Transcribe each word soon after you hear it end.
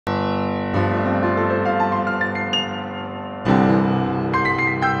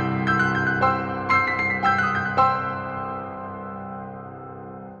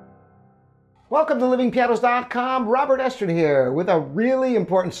Welcome to livingpianos.com. Robert Estrin here with a really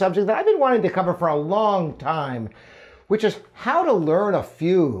important subject that I've been wanting to cover for a long time, which is how to learn a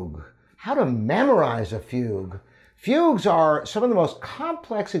fugue, how to memorize a fugue. Fugues are some of the most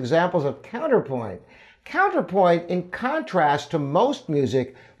complex examples of counterpoint. Counterpoint, in contrast to most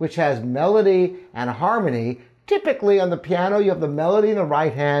music, which has melody and harmony, typically on the piano you have the melody in the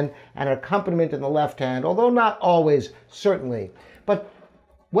right hand and an accompaniment in the left hand, although not always, certainly. But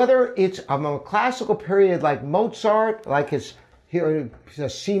whether it's a classical period like Mozart, like his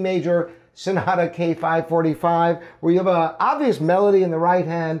C major Sonata K545, where you have an obvious melody in the right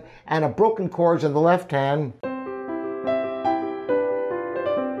hand and a broken chords in the left hand.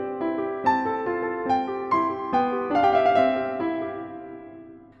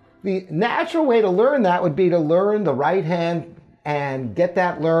 The natural way to learn that would be to learn the right hand and get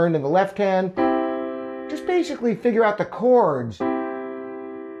that learned in the left hand. Just basically figure out the chords.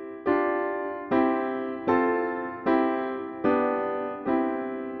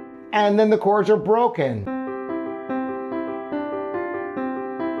 And then the chords are broken.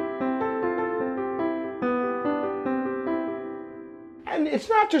 And it's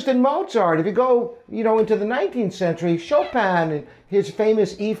not just in Mozart. If you go, into the 19th century, Chopin and his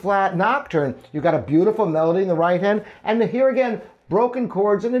famous E-flat Nocturne, you've got a beautiful melody in the right hand, and here again, broken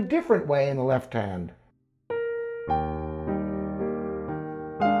chords in a different way in the left hand.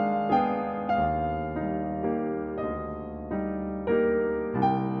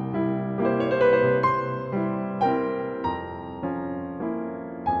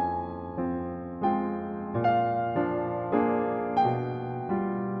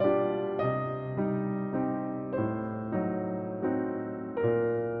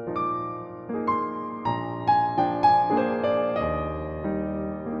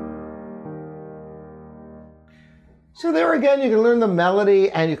 So there again, you can learn the melody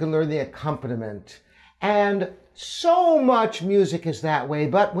and you can learn the accompaniment. And so much music is that way,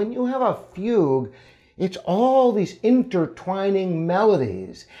 but when you have a fugue, it's all these intertwining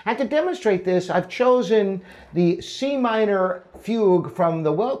melodies. And to demonstrate this, I've chosen the C Minor Fugue from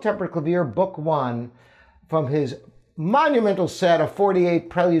the Well-Tempered Clavier, Book 1, from his monumental set of 48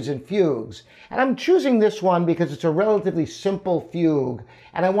 preludes and fugues. And I'm choosing this one because it's a relatively simple fugue,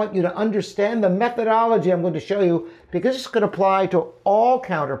 and I want you to understand the methodology I'm going to show you, because this could apply to all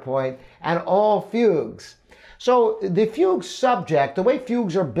counterpoint and all fugues. So the fugue subject, the way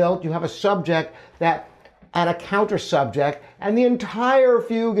fugues are built, you have a subject and a counter subject, and the entire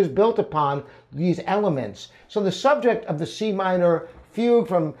fugue is built upon these elements. So the subject of the C Minor Fugue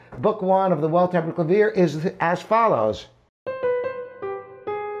from Book 1 of the Well-Tempered Clavier is as follows.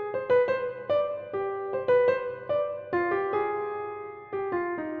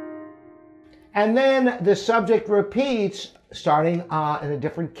 And then the subject repeats, starting in a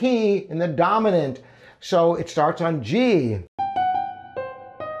different key in the dominant. So it starts on G.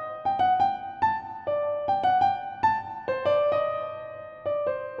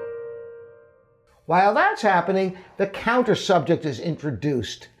 While that's happening, the counter subject is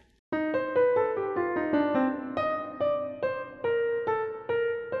introduced.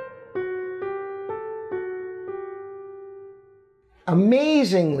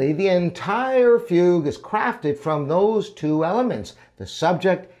 Amazingly, the entire fugue is crafted from those two elements, the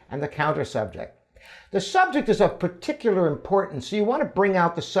subject and the counter subject. The subject is of particular importance, so you want to bring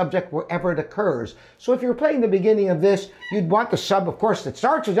out the subject wherever it occurs. So if you're playing the beginning of this, you'd want the of course, it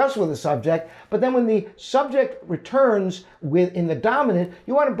starts just with the subject, but then when the subject returns in the dominant,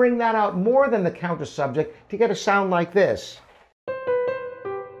 you want to bring that out more than the counter subject to get a sound like this.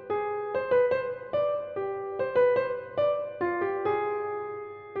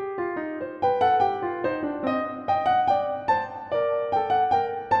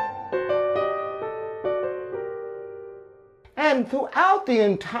 And throughout the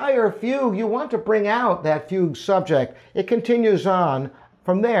entire fugue, you want to bring out that fugue subject. It continues on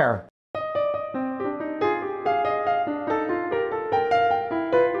from there.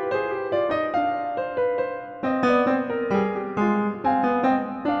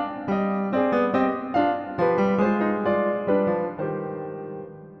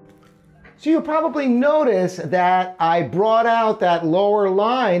 So you probably notice that I brought out that lower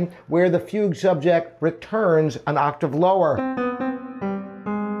line where the fugue subject returns an octave lower.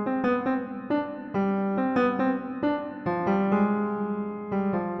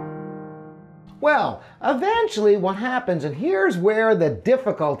 Well, eventually what happens, and here's where the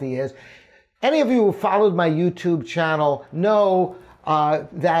difficulty is. Any of you who followed my YouTube channel know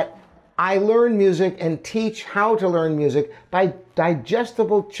that I learn music and teach how to learn music by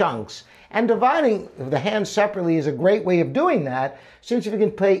digestible chunks. And dividing the hands separately is a great way of doing that, since if you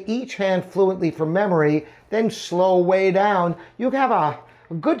can play each hand fluently from memory, then slow way down, you have a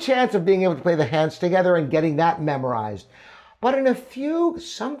good chance of being able to play the hands together and getting that memorized. But in a fugue,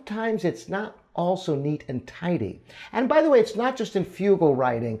 sometimes it's not also neat and tidy. And by the way, it's not just in fugal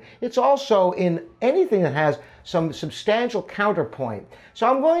writing, it's also in anything that has some substantial counterpoint. So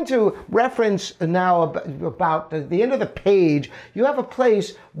I'm going to reference now about the end of the page. You have a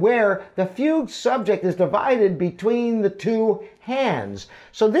place where the fugue subject is divided between the two hands.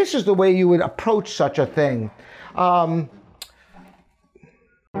 So this is the way you would approach such a thing.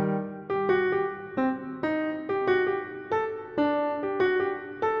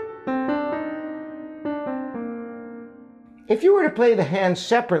 If you were to play the hands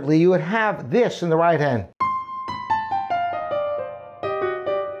separately, you would have this in the right hand.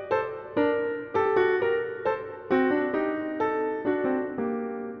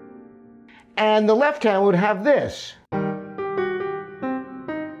 And the left hand would have this.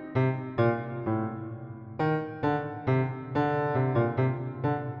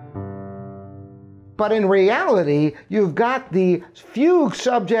 But in reality, you've got the fugue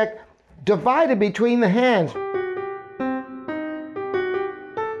subject divided between the hands.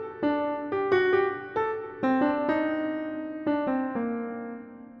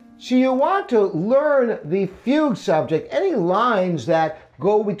 So you want to learn the fugue subject, any lines that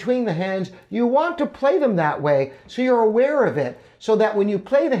go between the hands, you want to play them that way so you're aware of it, so that when you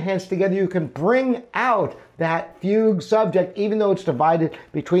play the hands together you can bring out that fugue subject even though it's divided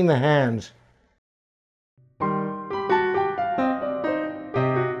between the hands.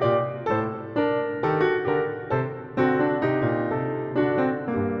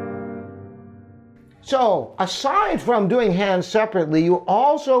 So, aside from doing hands separately, you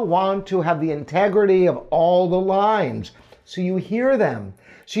also want to have the integrity of all the lines, so you hear them.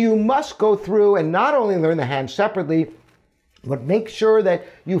 So you must go through and not only learn the hands separately, but make sure that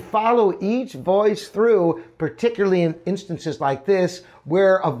you follow each voice through, particularly in instances like this,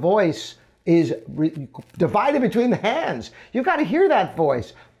 where a voice is divided between the hands. You've got to hear that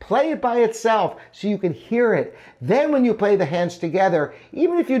voice. Play it by itself so you can hear it. Then when you play the hands together,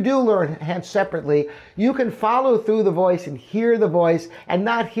 even if you do learn hands separately, you can follow through the voice and hear the voice and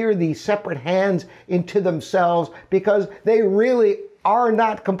not hear the separate hands into themselves, because they really are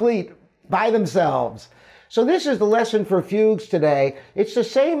not complete by themselves. So this is the lesson for fugues today. It's the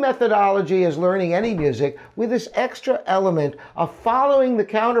same methodology as learning any music, with this extra element of following the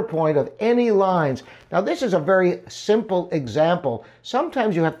counterpoint of any lines. Now this is a very simple example.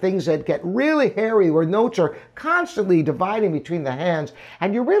 Sometimes you have things that get really hairy where notes are constantly dividing between the hands,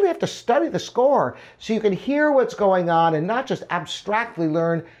 and you really have to study the score so you can hear what's going on and not just abstractly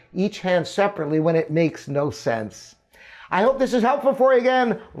learn each hand separately when it makes no sense. I hope this is helpful for you.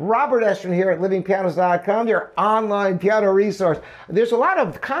 Again, Robert Estrin here at livingpianos.com, your online piano resource. There's a lot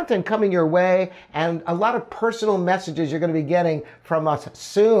of content coming your way and a lot of personal messages you're going to be getting from us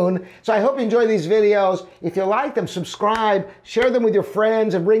soon. So I hope you enjoy these videos. If you like them, subscribe, share them with your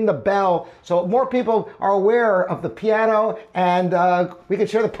friends, and ring the bell so more people are aware of the piano and we can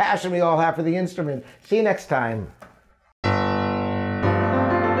share the passion we all have for the instrument. See you next time.